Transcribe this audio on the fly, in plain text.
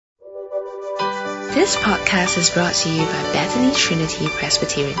This podcast is brought to you by Bethany Trinity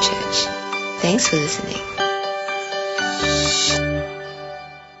Presbyterian Church. Thanks for listening.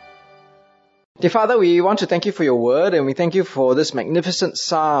 Dear Father, we want to thank you for your word, and we thank you for this magnificent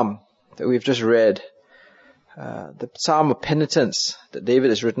psalm that we've just read. The psalm of penitence that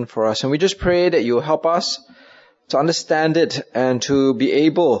David has written for us. And we just pray that you'll help us to understand it and to be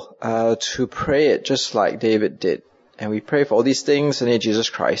able to pray it just like David did. And we pray for all these things in the name of Jesus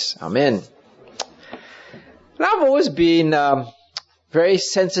Christ. Amen. And I've always been very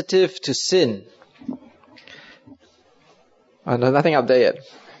sensitive to sin. Oh, there's nothing up there yet.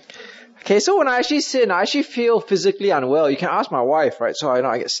 Okay, so when I actually sin, I actually feel physically unwell. You can ask my wife, right? So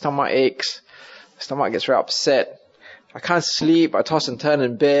I get stomach aches. My stomach gets very upset. I can't sleep. I toss and turn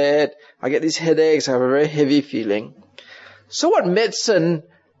in bed. I get these headaches. I have a very heavy feeling. So what medicine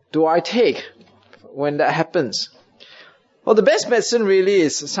do I take when that happens? Well, the best medicine really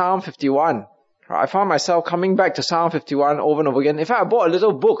is Psalm 51. I found myself coming back to Psalm 51 over and over again. In fact, I bought a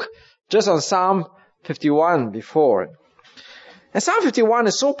little book just on Psalm 51 before. And Psalm 51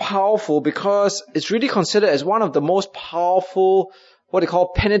 is so powerful because it's really considered as one of the most powerful, what they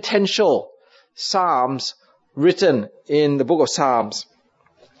call penitential psalms written in the book of Psalms.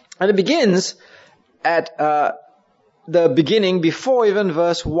 And it begins at the beginning before even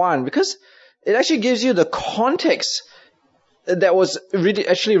verse 1 because it actually gives you the context that was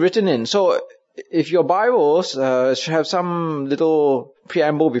actually written in. So if your Bibles should have some little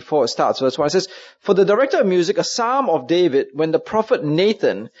preamble before it starts. Verse 1 says, "For the director of music, a psalm of David, when the prophet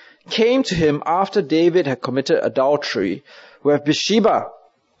Nathan came to him after David had committed adultery with Bathsheba."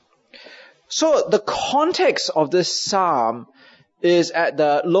 So the context of this psalm is at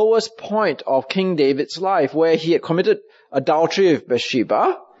the lowest point of King David's life, where he had committed adultery with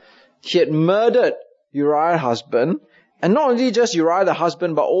Bathsheba. He had murdered Uriah, husband. And not only just Uriah the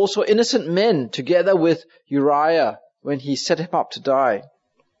husband, but also innocent men together with Uriah when he set him up to die.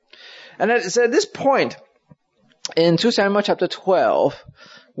 And it's at this point in 2 Samuel chapter 12,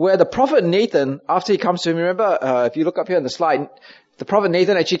 where the prophet Nathan, after he comes to him, remember, if you look up here on the slide, the prophet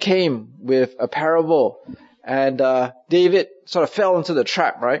Nathan actually came with a parable. And David sort of fell into the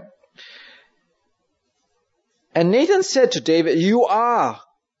trap, right? And Nathan said to David, "You are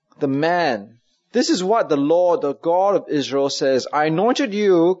the man. This is what the Lord, the God of Israel, says. I anointed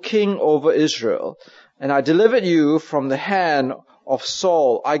you king over Israel, and I delivered you from the hand of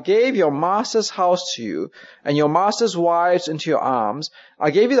Saul. I gave your master's house to you, and your master's wives into your arms.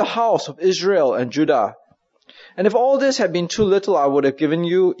 I gave you the house of Israel and Judah. And if all this had been too little, I would have given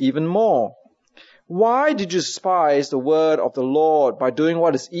you even more. Why did you despise the word of the Lord by doing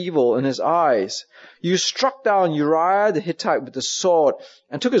what is evil in his eyes? You struck down Uriah the Hittite with the sword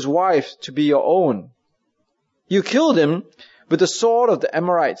and took his wife to be your own. You killed him with the sword of the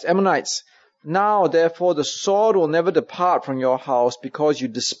Ammonites. Now, therefore, the sword will never depart from your house because you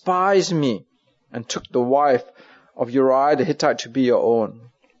despised me and took the wife of Uriah the Hittite to be your own."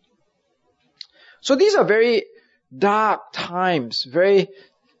 So these are very dark times, very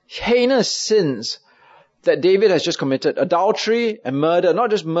heinous sins that David has just committed. Adultery and murder, not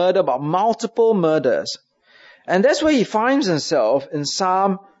just murder, but multiple murders. And that's where he finds himself in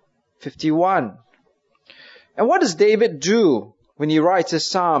Psalm 51. And what does David do when he writes this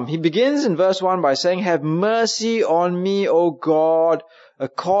psalm? He begins in verse 1 by saying, "Have mercy on me, O God,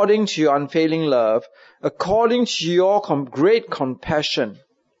 according to your unfailing love, according to your great compassion."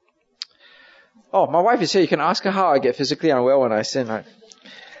 Oh, my wife is here. You can ask her how I get physically unwell when I sin, right?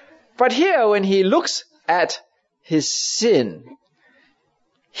 But here, when he looks at his sin,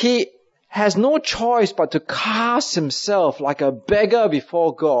 he has no choice but to cast himself like a beggar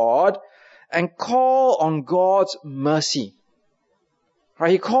before God and call on God's mercy.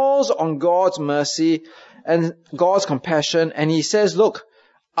 Right? He calls on God's mercy and God's compassion, and he says, "Look,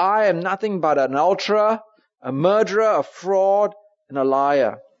 I am nothing but an adulterer, a murderer, a fraud, and a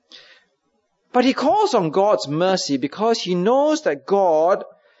liar." But he calls on God's mercy because he knows that God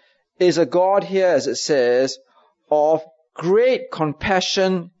is a God here, as it says, of great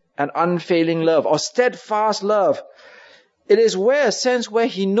compassion and unfailing love, or steadfast love. It is a sense where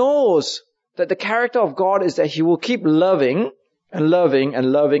he knows that the character of God is that he will keep loving and loving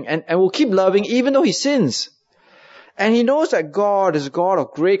and loving and will keep loving even though he sins. And he knows that God is a God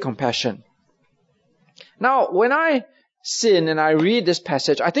of great compassion. Now, when I sin and I read this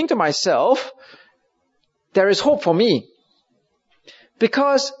passage, I think to myself, there is hope for me.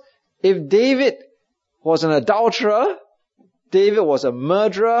 Because if David was an adulterer, David was a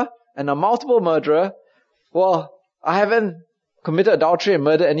murderer and a multiple murderer, well, I haven't committed adultery and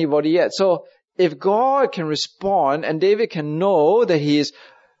murdered anybody yet. So if God can respond and David can know that he is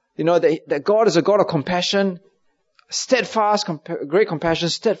that God is a God of compassion, steadfast, great compassion,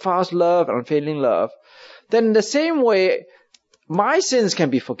 steadfast love, and unfailing love, then in the same way, my sins can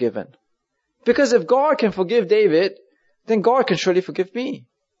be forgiven. Because if God can forgive David, then God can surely forgive me.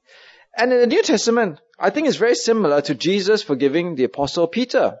 And in the New Testament, I think it's very similar to Jesus forgiving the Apostle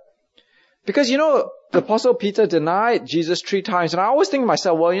Peter. Because, the Apostle Peter denied Jesus 3 times. And I always think to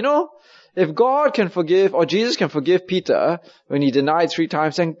myself, well, if God can forgive, or Jesus can forgive Peter when he denied 3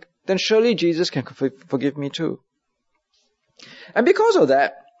 times, then surely Jesus can forgive me too. And because of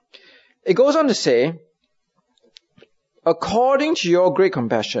that, it goes on to say, according to your great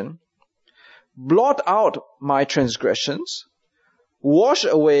compassion, blot out my transgressions, wash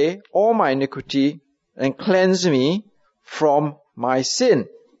away all my iniquity, and cleanse me from my sin.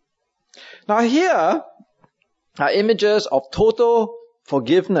 Now here are images of total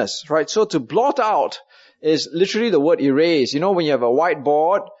forgiveness, right? So to blot out is literally the word erase. When you have a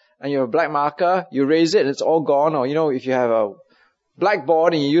whiteboard and you have a black marker, you erase it and it's all gone. Or, if you have a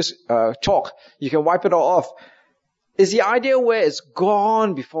blackboard and you use chalk, you can wipe it all off. It's the idea where it's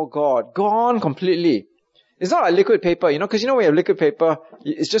gone before God, gone completely. It's not like liquid paper, because when you have liquid paper,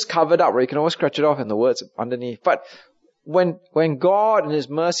 it's just covered up, right? You can always scratch it off and the words underneath. But when God in His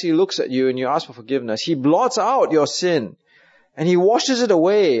mercy looks at you and you ask for forgiveness, He blots out your sin and He washes it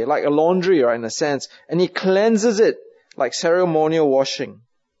away like a laundry, right, in a sense, and He cleanses it like ceremonial washing.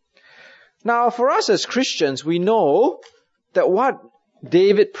 Now, for us as Christians, we know that what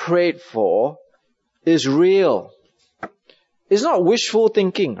David prayed for is real. It's not wishful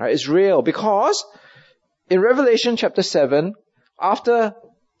thinking, right? It's real, because in Revelation chapter 7, after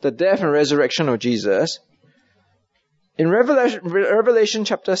the death and resurrection of Jesus, in Revelation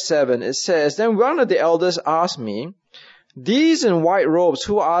chapter 7, it says, then one of the elders asked me, these in white robes,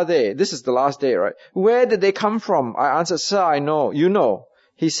 who are they? This is the last day, right? Where did they come from? I answered, sir, I know. You know.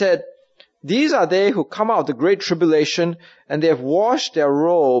 He said, these are they who come out of the great tribulation, and they have washed their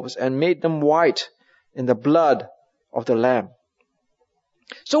robes and made them white in the blood of the Lamb.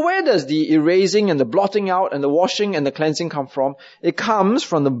 So where does the erasing and the blotting out and the washing and the cleansing come from? It comes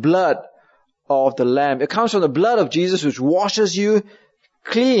from the blood of the Lamb. It comes from the blood of Jesus, which washes you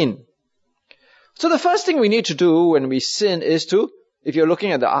clean. So the first thing we need to do when we sin is to, if you're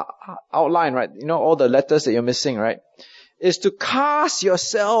looking at the outline, right, all the letters that you're missing, right, is to cast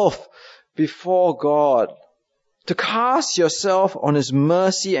yourself before God. To cast yourself on His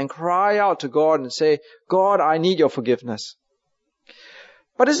mercy and cry out to God and say, God, I need your forgiveness.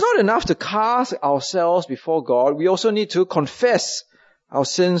 But it's not enough to cast ourselves before God. We also need to confess our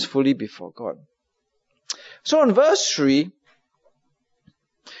sins fully before God. So in verse 3,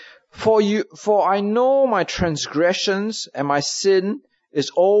 for I know my transgressions and my sin is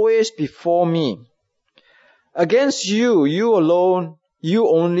always before me. Against you, you alone, you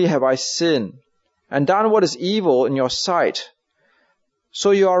only have I sinned, and done what is evil in your sight.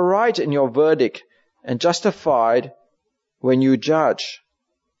 So you are right in your verdict, and justified when you judge.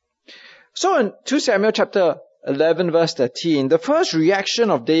 So in 2 Samuel chapter 11 verse 13, the first reaction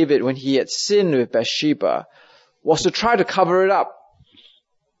of David when he had sinned with Bathsheba was to try to cover it up.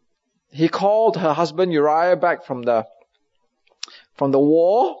 He called her husband Uriah back from the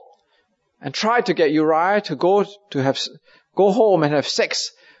war and tried to get Uriah to go home and have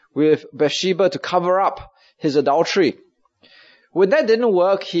sex with Bathsheba to cover up his adultery. When that didn't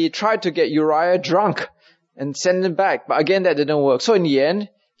work, he tried to get Uriah drunk and send him back. But again, that didn't work. So in the end,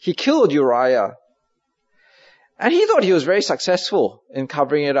 he killed Uriah. And he thought he was very successful in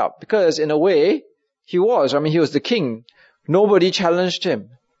covering it up, because in a way, he was. He was the king. Nobody challenged him.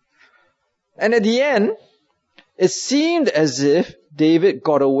 And at the end, it seemed as if David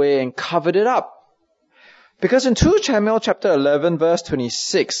got away and covered it up. Because in 2 Samuel chapter 11 verse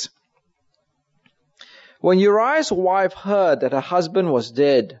 26, when Uriah's wife heard that her husband was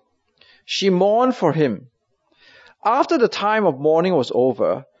dead, she mourned for him. After the time of mourning was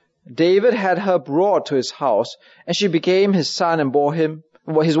over, David had her brought to his house, and she became his son and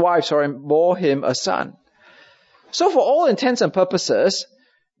his wife bore him a son. So for all intents and purposes,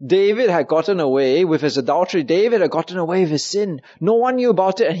 David had gotten away with his adultery. David had gotten away with his sin. No one knew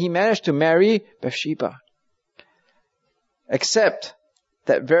about it, and he managed to marry Bathsheba. Except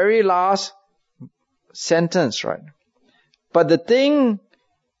that very last sentence, right? But the thing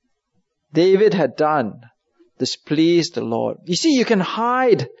David had done displeased the Lord. You see, you can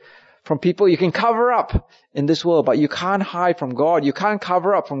hide from people, you can cover up in this world, but you can't hide from God. You can't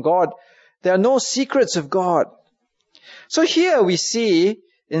cover up from God. There are no secrets of God. So here we see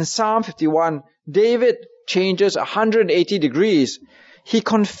in Psalm 51, David changes 180 degrees. He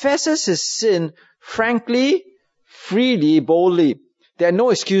confesses his sin frankly, freely, boldly. There are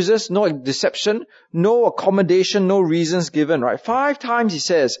no excuses, no deception, no accommodation, no reasons given, right? 5 times he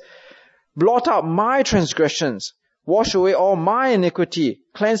says, blot out my transgressions, wash away all my iniquity,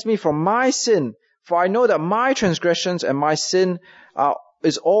 cleanse me from my sin, for I know that my transgressions and my sin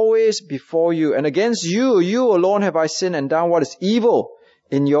is always before you. And against you, you alone have I sinned and done what is evil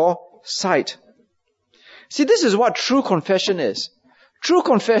in your sight. See, this is what true confession is. True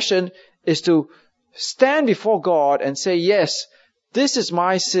confession is to stand before God and say, yes, this is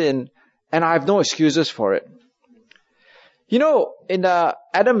my sin and I have no excuses for it. You know, in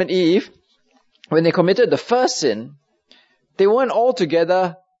Adam and Eve, when they committed the first sin, they weren't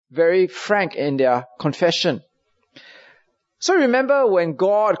altogether very frank in their confession. So remember when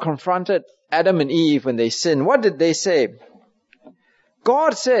God confronted Adam and Eve when they sinned, what did they say?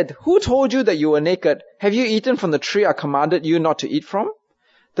 God said, who told you that you were naked? Have you eaten from the tree I commanded you not to eat from?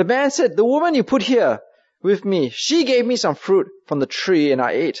 The man said, the woman you put here with me, she gave me some fruit from the tree and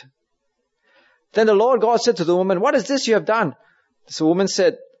I ate. Then the Lord God said to the woman, what is this you have done? The woman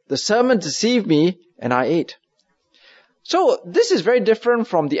said, the serpent deceived me and I ate. So this is very different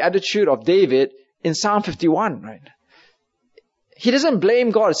from the attitude of David in Psalm 51, right? He doesn't blame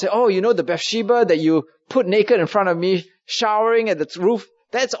God and say, oh, you know, the Bathsheba that you put naked in front of me, showering at the roof,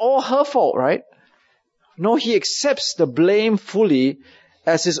 that's all her fault, right? No, he accepts the blame fully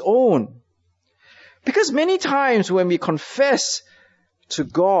as his own. Because many times when we confess to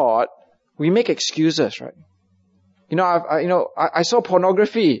God, we make excuses, right? You know, I saw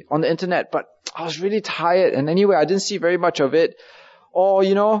pornography on the internet, but I was really tired, and anyway, I didn't see very much of it. Or,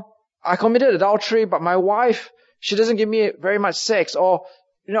 you know, I committed adultery, but my wife, she doesn't give me very much sex. Or,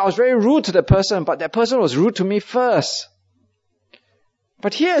 you know, I was very rude to that person, but that person was rude to me first.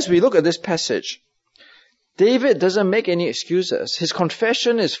 But here, as we look at this passage, David doesn't make any excuses. His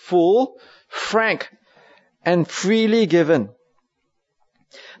confession is full, frank, and freely given.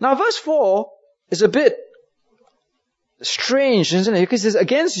 Now, verse 4 is a bit strange, isn't it? Because it says,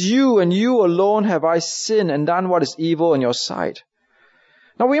 against you and you alone have I sinned and done what is evil in your sight.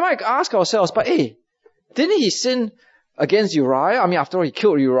 Now, we might ask ourselves, but hey, didn't he sin against Uriah? I mean, after all, he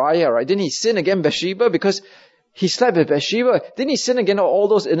killed Uriah, right? Didn't he sin against Bathsheba because he slept with Bathsheba? Didn't he sin against all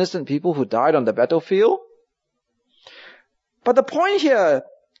those innocent people who died on the battlefield? But the point here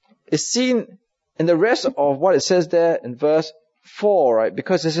is seen in the rest of what it says there in verse 4, right?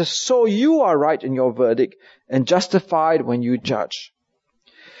 Because it says, so you are right in your verdict and justified when you judge.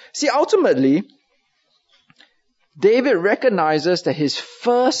 See, ultimately, David recognizes that his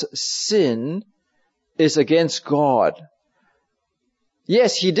first sin is against God.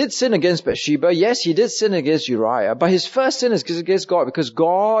 Yes, he did sin against Bathsheba. Yes, he did sin against Uriah. But his first sin is against God because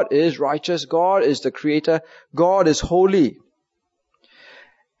God is righteous. God is the creator. God is holy.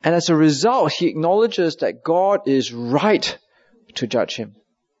 And as a result, he acknowledges that God is right to judge him.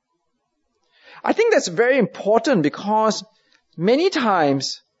 I think that's very important because many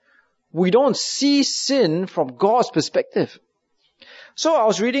times we don't see sin from God's perspective. So I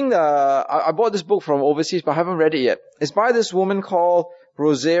was reading I bought this book from overseas, but I haven't read it yet. It's by this woman called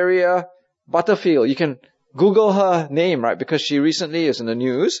Rosaria Butterfield. You can Google her name, right? Because she recently is in the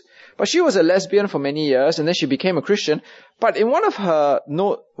news. But she was a lesbian for many years, and then she became a Christian. But in one of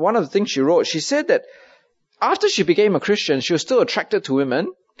the things she wrote, she said that after she became a Christian, she was still attracted to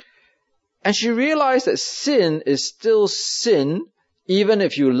women, and she realized that sin is still sin, even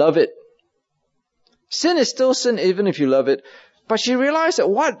if you love it. Sin is still sin, even if you love it. But she realized that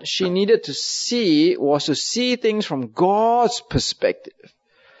what she needed to see was to see things from God's perspective.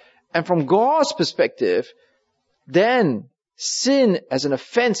 And from God's perspective, then sin as an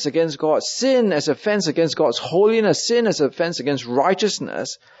offense against God, sin as an offense against God's holiness, sin as an offense against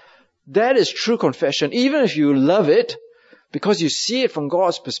righteousness, that is true confession. Even if you love it, because you see it from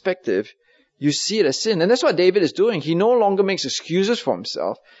God's perspective, you see it as sin. And that's what David is doing. He no longer makes excuses for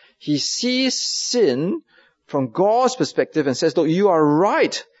himself. He sees sin from God's perspective and says, look, you are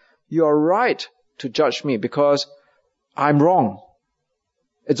right. You are right to judge me because I'm wrong.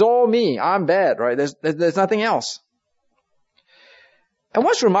 It's all me. I'm bad, right? There's nothing else. And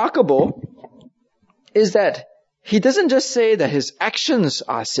what's remarkable is that he doesn't just say that his actions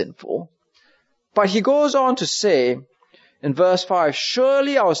are sinful, but he goes on to say in verse 5,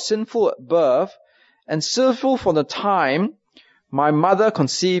 surely I was sinful at birth and sinful from the time my mother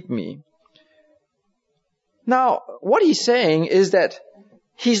conceived me. Now, what he's saying is that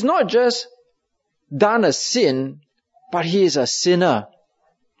he's not just done a sin, but he is a sinner.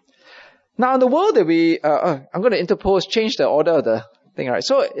 Now, in the world that I'm going to change the order of the thing, right?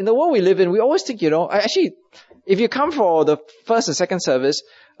 So, in the world we live in, we always think, actually, if you come for the first and second service,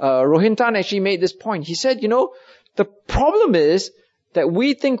 Rohintan actually made this point. He said, the problem is that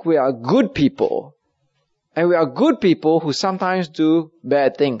we think we are good people, and we are good people who sometimes do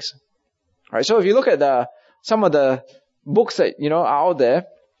bad things. Right? So if you look at some of the books that, are out there,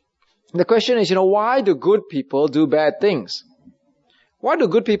 the question is, why do good people do bad things? Why do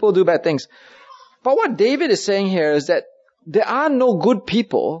good people do bad things? But what David is saying here is that there are no good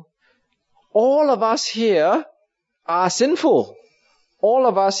people. All of us here are sinful. All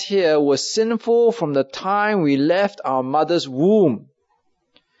of us here were sinful from the time we left our mother's womb.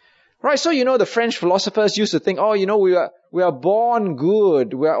 Right, so the French philosophers used to think, we are born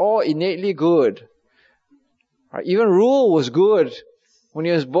good. We are all innately good. Right, even Rule was good when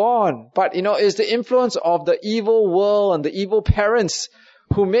he was born. But, it's the influence of the evil world and the evil parents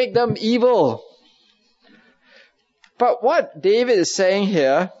who make them evil. But what David is saying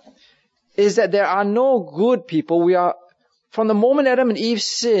here is that there are no good people. From the moment Adam and Eve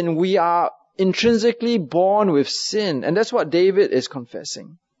sinned, we are intrinsically born with sin. And that's what David is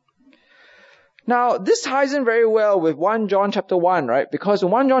confessing. Now, this ties in very well with 1 John chapter 1, right? Because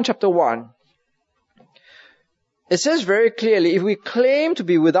in 1 John chapter 1, it says very clearly, if we claim to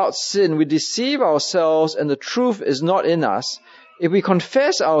be without sin, we deceive ourselves and the truth is not in us. If we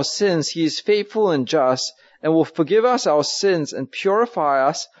confess our sins, He is faithful and just and will forgive us our sins and purify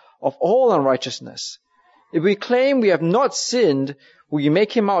us of all unrighteousness. If we claim we have not sinned, we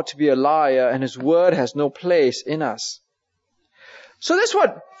make Him out to be a liar and His word has no place in us. So that's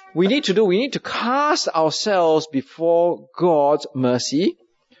what we need to do. We need to cast ourselves before God's mercy.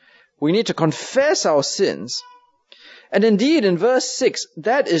 We need to confess our sins. And indeed, in verse 6,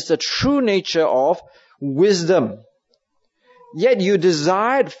 that is the true nature of wisdom. Yet you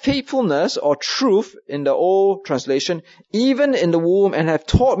desired faithfulness or truth in the old translation, even in the womb, and have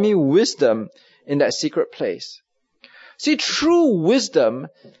taught me wisdom in that secret place. See, true wisdom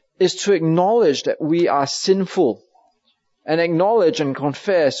is to acknowledge that we are sinful and acknowledge and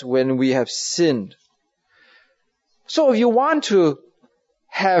confess when we have sinned. So if you want to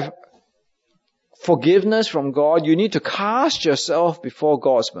have forgiveness from God, you need to cast yourself before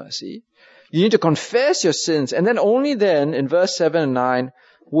God's mercy. You need to confess your sins, and then only then, in verse 7 and 9,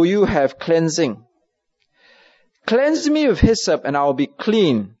 will you have cleansing. Cleanse me with hyssop, and I will be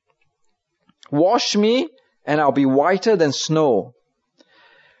clean. Wash me, and I'll be whiter than snow.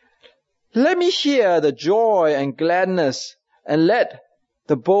 Let me hear the joy and gladness, and let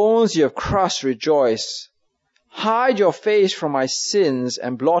the bones you have crushed rejoice. Hide your face from my sins,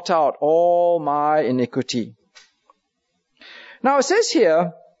 and blot out all my iniquity. Now it says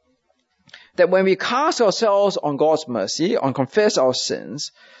here, that when we cast ourselves on God's mercy, on confess our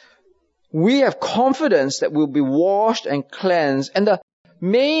sins, we have confidence that we'll be washed and cleansed. And the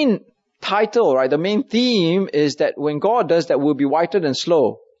main title, right, the main theme is that when God does that, we'll be whiter than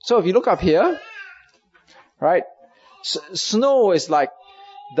snow. So if you look up here, right, snow is like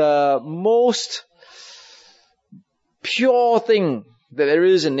the most pure thing that there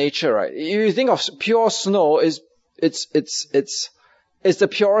is in nature, right? If you think of pure snow, it's the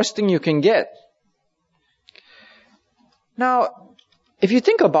purest thing you can get. Now, if you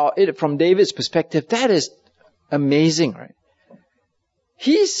think about it from David's perspective, that is amazing, right?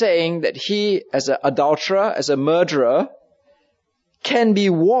 He's saying that he, as an adulterer, as a murderer, can be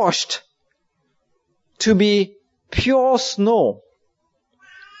washed to be pure snow.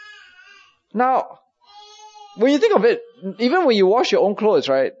 Now, when you think of it, even when you wash your own clothes,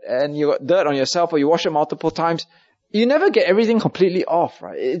 right, and you got dirt on yourself or you wash it multiple times, you never get everything completely off,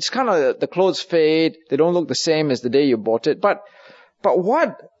 right? It's kind of, the clothes fade, they don't look the same as the day you bought it. But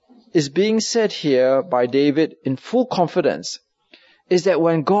what is being said here by David in full confidence is that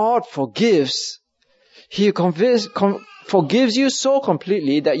when God forgives, He forgives you so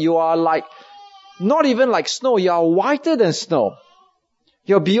completely that you are like, not even like snow, you are whiter than snow.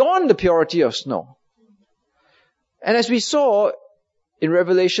 You're beyond the purity of snow. And as we saw in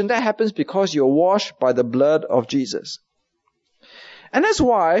Revelation, that happens because you're washed by the blood of Jesus. And that's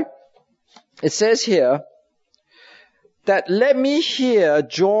why it says here that let me hear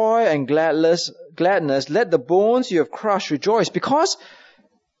joy and gladness, let the bones you have crushed rejoice. Because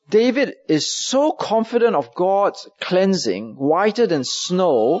David is so confident of God's cleansing, whiter than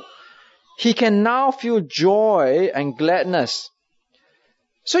snow, he can now feel joy and gladness.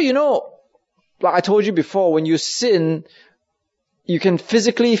 So like I told you before, when you sin, you can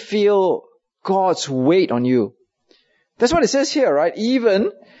physically feel God's weight on you. That's what it says here, right?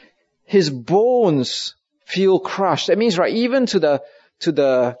 Even his bones feel crushed. That means, right, even to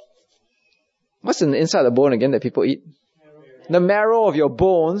the, what's in the inside of the bone again that people eat? The marrow of your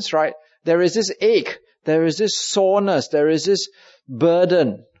bones, right? There is this ache. There is this soreness. There is this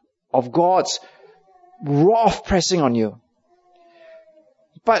burden of God's wrath pressing on you.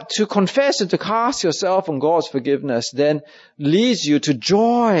 But to confess and to cast yourself on God's forgiveness then leads you to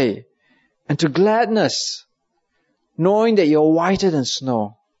joy and to gladness, knowing that you're whiter than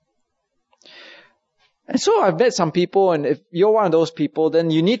snow. And so I've met some people, and if you're one of those people,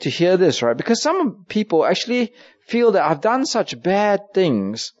 then you need to hear this, right? Because some people actually feel that I've done such bad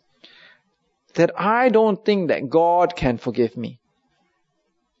things that I don't think that God can forgive me.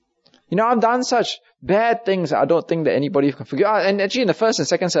 You know, I've done such bad things that I don't think that anybody can forgive. And actually in the first and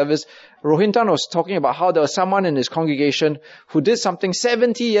second service, Rohinton was talking about how there was someone in his congregation who did something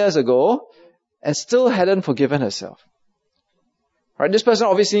 70 years ago and still hadn't forgiven herself. Right? This person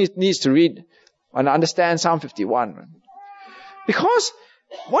obviously needs to read and understand Psalm 51. Because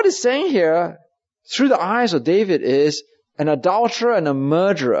what it's saying here, through the eyes of David, is an adulterer and a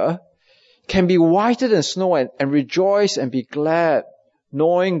murderer can be whiter than snow and rejoice and be glad,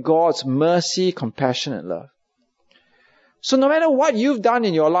 knowing God's mercy, compassion, and love. So no matter what you've done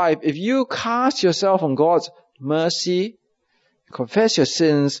in your life, if you cast yourself on God's mercy, confess your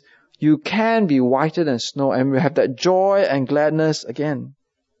sins, you can be whiter than snow and have that joy and gladness again.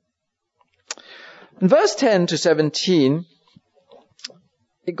 In verse 10 to 17,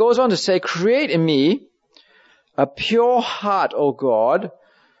 it goes on to say, "Create in me a pure heart, O God,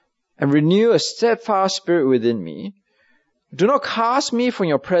 and renew a steadfast spirit within me. Do not cast me from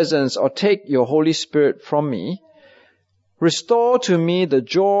your presence or take your Holy Spirit from me. Restore to me the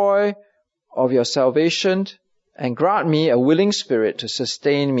joy of your salvation and grant me a willing spirit to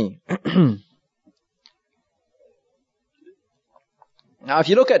sustain me." Now, if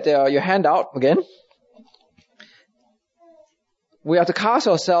you look at your handout again, we have to cast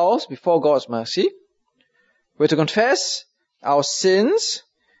ourselves before God's mercy. We have to confess our sins.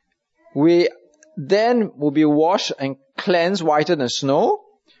 We then will be washed and cleansed whiter than snow.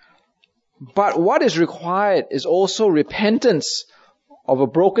 But what is required is also repentance of a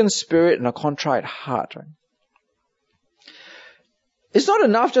broken spirit and a contrite heart. Right? It's not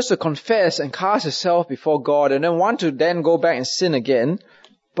enough just to confess and cast yourself before God and then want to then go back and sin again.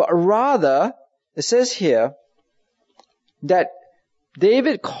 But rather, it says here that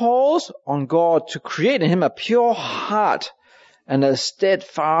David calls on God to create in him a pure heart and a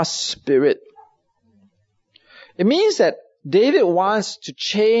steadfast spirit. It means that David wants to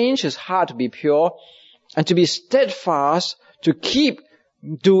change his heart to be pure and to be steadfast, to keep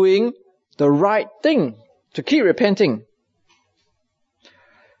doing the right thing, to keep repenting.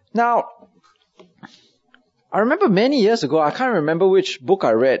 Now, I remember many years ago, I can't remember which book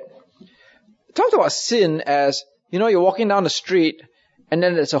I read, it talked about sin as, you know, you're walking down the street and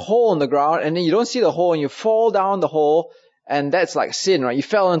then there's a hole in the ground and then you don't see the hole and you fall down the hole, and that's like sin, right? You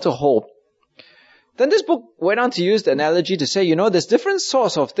fell into a hole. Then this book went on to use the analogy to say, you know, there's different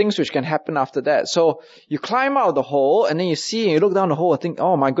sorts of things which can happen after that. So you climb out of the hole and then you see and you look down the hole and think,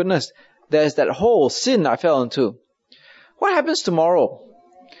 oh my goodness, there's that hole, sin I fell into. What happens tomorrow?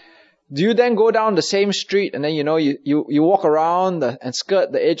 Do you then go down the same street and then, you know, you walk around and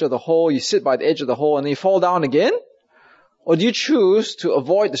skirt the edge of the hole, you sit by the edge of the hole and then you fall down again? Or do you choose to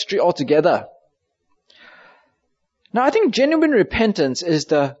avoid the street altogether? Now, I think genuine repentance is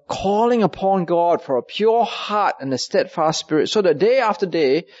the calling upon God for a pure heart and a steadfast spirit, so that day after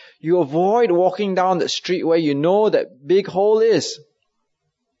day, you avoid walking down the street where you know that big hole is.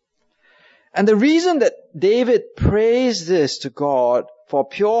 And the reason that David prays this to God for a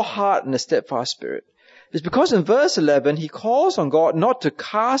pure heart and a steadfast spirit is because in verse 11, he calls on God not to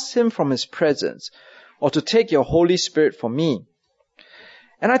cast him from his presence or to take your Holy Spirit from me.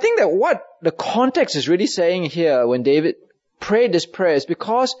 And I think that what the context is really saying here when David prayed this prayer is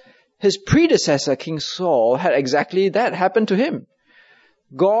because his predecessor, King Saul, had exactly that happen to him.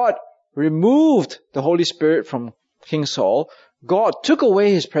 God removed the Holy Spirit from King Saul. God took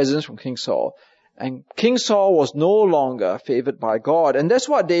away his presence from King Saul. And King Saul was no longer favored by God. And that's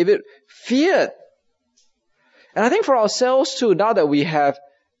what David feared. And I think for ourselves too, now that we have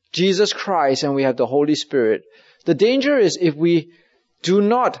Jesus Christ and we have the Holy Spirit, the danger is if we do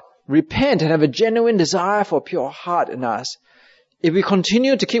not repent and have a genuine desire for a pure heart in us, if we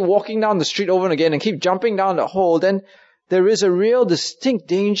continue to keep walking down the street over and again and keep jumping down the hole, then there is a real distinct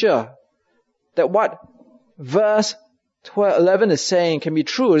danger that what verse 11 is saying can be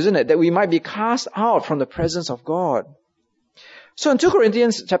true, isn't it? That we might be cast out from the presence of God. So in 2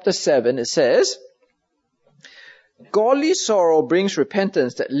 Corinthians chapter 7, it says, "Godly sorrow brings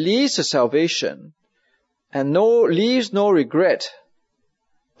repentance that leads to salvation and leaves no regret.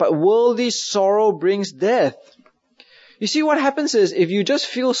 But worldly sorrow brings death." You see, what happens is if you just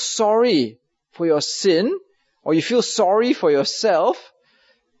feel sorry for your sin, or you feel sorry for yourself,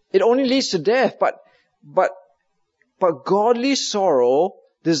 it only leads to death. But godly sorrow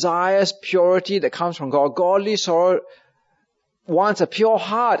desires purity that comes from God. Godly sorrow wants a pure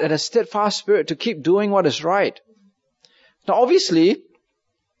heart and a steadfast spirit to keep doing what is right. Now obviously,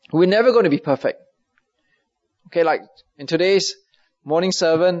 we're never going to be perfect. Okay, like in today's morning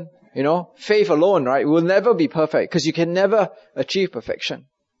sermon, faith alone, right? We'll never be perfect because you can never achieve perfection.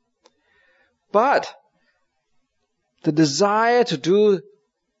 But the desire to do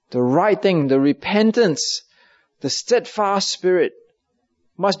the right thing, the repentance, the steadfast spirit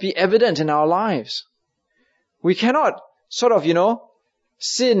must be evident in our lives. We cannot sort of,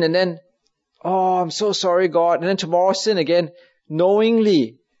 sin and then, oh, I'm so sorry, God, and then tomorrow sin again,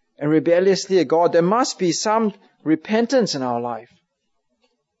 knowingly and rebelliously at God. There must be some repentance in our life.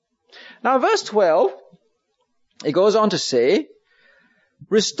 Now, verse 12, it goes on to say,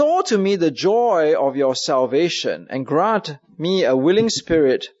 restore to me the joy of your salvation and grant me a willing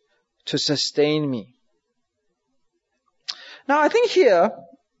spirit to sustain me. Now, I think here,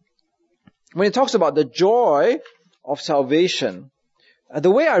 when it talks about the joy of salvation,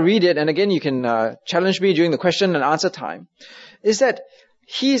 the way I read it, and again you can challenge me during the question and answer time, is that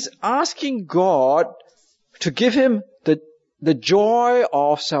he's asking God to give him the joy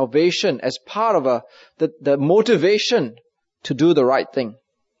of salvation as part of the motivation to do the right thing.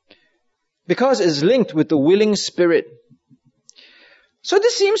 Because it's linked with the willing spirit. So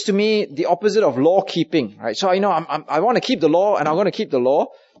this seems to me the opposite of law keeping, right? So I want to keep the law and I'm going to keep the law,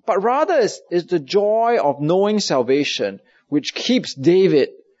 but rather is the joy of knowing salvation which keeps David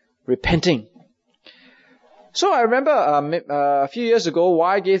repenting. So I remember a few years ago,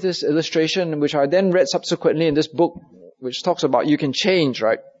 why I gave this illustration, which I then read subsequently in this book, which talks about you can change,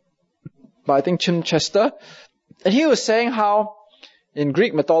 right? By I think Chichester. And he was saying how in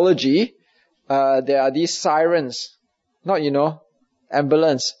Greek mythology, there are these sirens, not,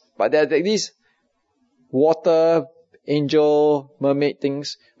 ambulance, but there are these water angel mermaid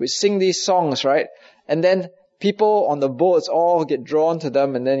things which sing these songs, right? And then people on the boats all get drawn to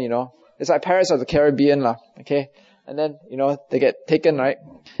them, and then, it's like Pirates of the Caribbean, okay? And then, they get taken, right?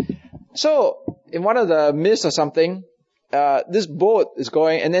 So, in one of the myths or something, this boat is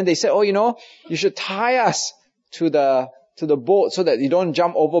going, and then they say, oh, you should tie us to the boat so that you don't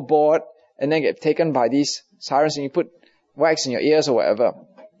jump overboard and then get taken by these sirens and you put wax in your ears or whatever.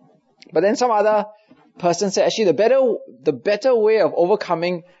 But then some other person said, actually, the better way of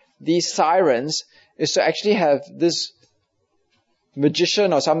overcoming these sirens is to actually have this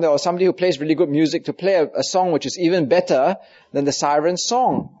magician or somebody who plays really good music to play a song which is even better than the siren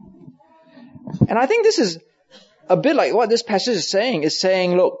song. And I think this is a bit like what this passage is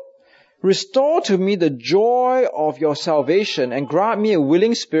saying, look, restore to me the joy of your salvation and grant me a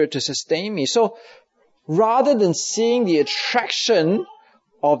willing spirit to sustain me. So rather than seeing the attraction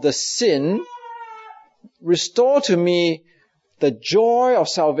of the sin, restore to me the joy of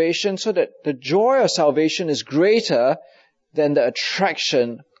salvation so that the joy of salvation is greater than the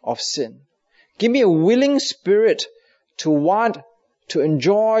attraction of sin. Give me a willing spirit to want to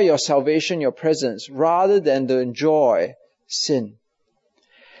enjoy your salvation, your presence, rather than to enjoy sin.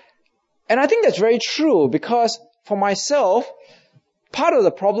 And I think that's very true because for myself, part of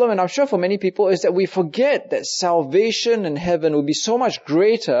the problem, and I'm sure for many people, is that we forget that salvation in heaven will be so much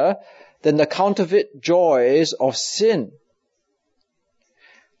greater than the counterfeit joys of sin.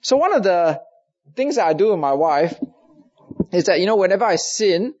 So one of the things that I do with my wife is that, whenever I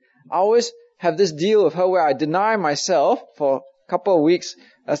sin, I always have this deal with her where I deny myself for a couple of weeks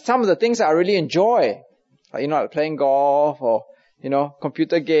some of the things that I really enjoy. Like, like playing golf or,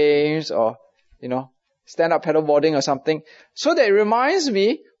 computer games or, stand-up paddleboarding or something. So that it reminds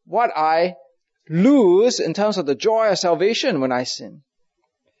me what I lose in terms of the joy of salvation when I sin.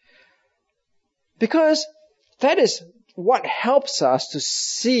 Because that is what helps us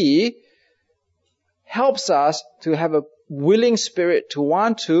to have a willing spirit to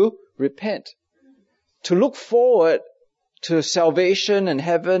want to repent, to look forward to salvation and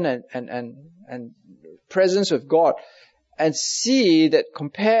heaven and presence with God, and see that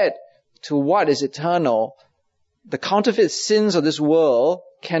compared to what is eternal, the counterfeit sins of this world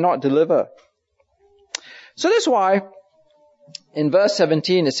cannot deliver. So that's why in verse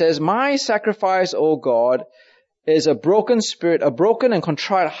 17 it says, my sacrifice, O God, is a broken spirit, a broken and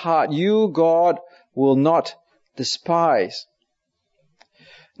contrite heart. You, God, will not despise.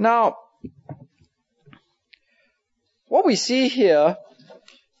 Now, what we see here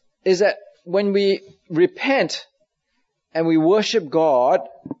is that when we repent and we worship God,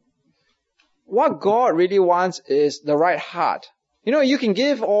 what God really wants is the right heart. You can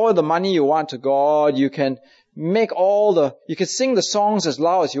give all the money you want to God, you can you can sing the songs as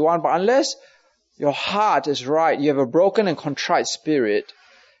loud as you want, but unless your heart is right, you have a broken and contrite spirit,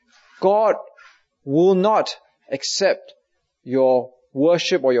 God will not accept your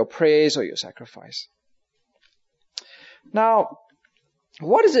worship or your praise or your sacrifice. Now,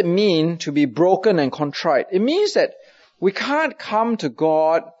 what does it mean to be broken and contrite? It means that we can't come to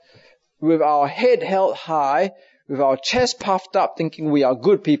God with our head held high, with our chest puffed up, thinking we are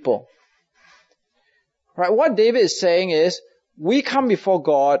good people. Right? What David is saying is, we come before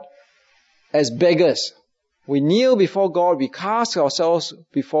God as beggars. We kneel before God, we cast ourselves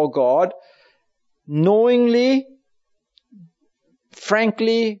before God, knowingly,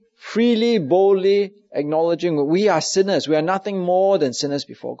 frankly, freely, boldly, acknowledging that we are sinners. We are nothing more than sinners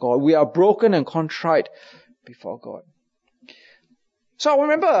before God. We are broken and contrite before God. So I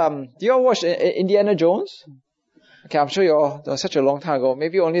remember, do you all watch Indiana Jones? Okay, I'm sure that was such a long time ago.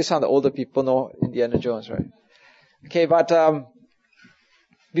 Maybe only some of the older people know Indiana Jones, right? Okay, but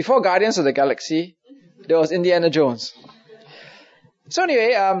before Guardians of the Galaxy, there was Indiana Jones. So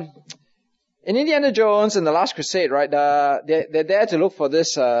anyway, in Indiana Jones and the Last Crusade, right, they're there to look for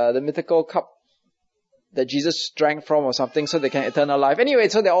this, the mythical cup that Jesus drank from or something so they can eternal life. Anyway,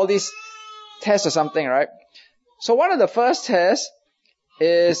 so there are all these tests or something, right? So one of the first tests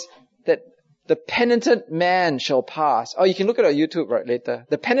is that the penitent man shall pass. Oh, you can look at it on YouTube right later.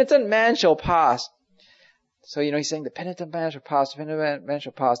 The penitent man shall pass. So, he's saying the penitent man shall pass, the penitent man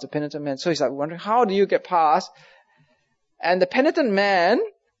shall pass, the penitent man. So he's like wondering, how do you get past? And the penitent man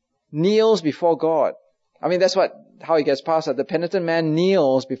kneels before God. I mean, that's how he gets past that. The penitent man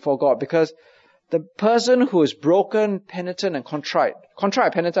kneels before God because the person who is broken, penitent, and contrite,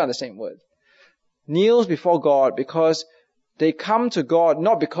 penitent are the same word, kneels before God because they come to God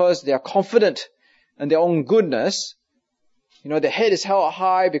not because they are confident in their own goodness. Their head is held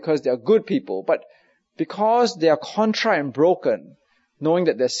high because they are good people, but because they are contrite and broken, knowing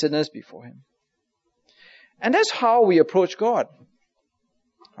that they're sinners before Him. And that's how we approach God.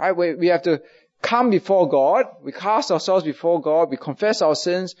 Right? We have to come before God, we cast ourselves before God, we confess our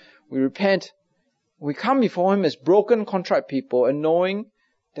sins, we repent. We come before Him as broken, contrite people and knowing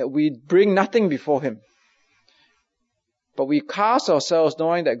that we bring nothing before Him. But we cast ourselves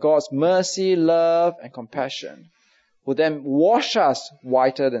knowing that God's mercy, love, and compassion will then wash us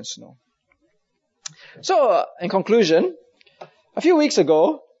whiter than snow. So, in conclusion, a few weeks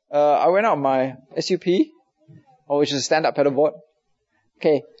ago, I went out on my SUP, which is a stand-up pedalboard.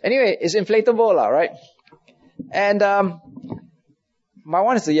 Okay, anyway, it's inflatable, right? And my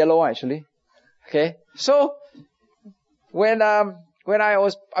one is the yellow one, actually. Okay, so when I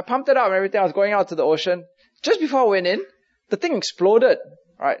pumped it up and everything, I was going out to the ocean. Just before I went in, the thing exploded,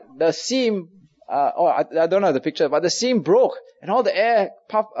 right? The seam, I don't know the picture, but the seam broke and all the air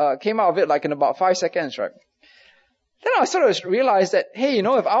came out of it like in about 5 seconds, right? Then I sort of realized that, hey,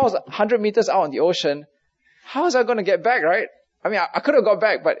 if I was 100 meters out in the ocean, how was I going to get back, right? I mean, I could have got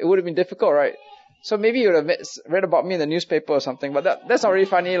back, but it would have been difficult, right? So maybe you would have read about me in the newspaper or something, but that's not really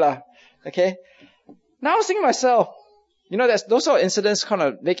funny, okay? Now I was thinking to myself, those sort of incidents kind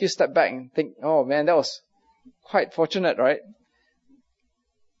of make you step back and think, oh man, that was quite fortunate, right?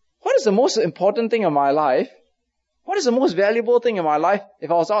 What is the most important thing in my life? What is the most valuable thing in my life if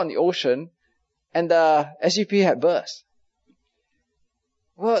I was out in the ocean and the SUP had burst?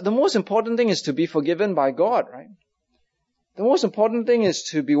 Well, the most important thing is to be forgiven by God, right? The most important thing is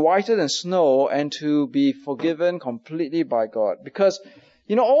to be whiter than snow and to be forgiven completely by God. Because,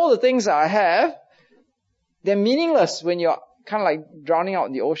 all the things that I have, they're meaningless when you're kind of like drowning out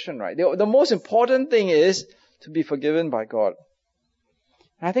in the ocean, right? The most important thing is to be forgiven by God.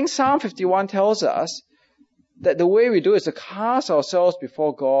 And I think Psalm 51 tells us that the way we do is to cast ourselves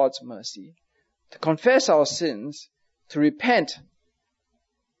before God's mercy, to confess our sins, to repent,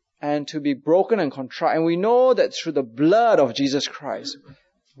 and to be broken and contrite. And we know that through the blood of Jesus Christ,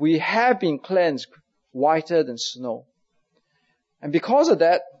 we have been cleansed whiter than snow. And because of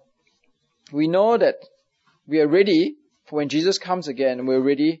that, we know that we are ready for when Jesus comes again, and we're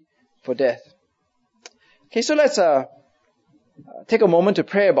ready for death. Okay, so let's take a moment to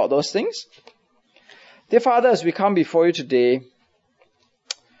pray about those things. Dear Father, as we come before you today,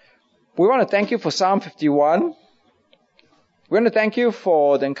 we want to thank you for Psalm 51. We want to thank you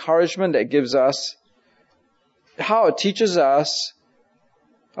for the encouragement that it gives us, how it teaches us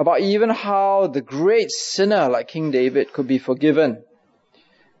about even how the great sinner like King David could be forgiven,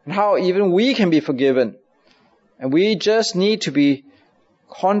 and how even we can be forgiven. And we just need to be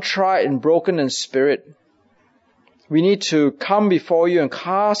contrite and broken in spirit. We need to come before you and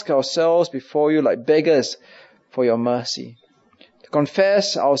cast ourselves before you like beggars for your mercy. To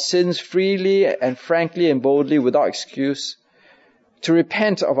confess our sins freely and frankly and boldly without excuse. To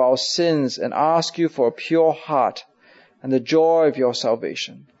repent of our sins and ask you for a pure heart and the joy of your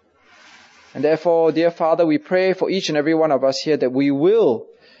salvation. And therefore, dear Father, we pray for each and every one of us here that we will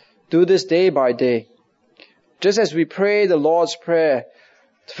do this day by day. Just as we pray the Lord's Prayer,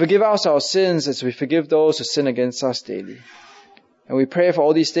 to forgive us our sins as we forgive those who sin against us daily. And we pray for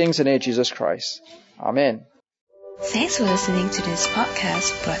all these things in the name of Jesus Christ. Amen. Thanks for listening to this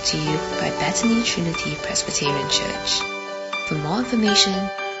podcast brought to you by Bethany Trinity Presbyterian Church. For more information,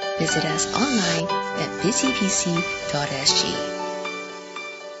 visit us online at busypc.sg.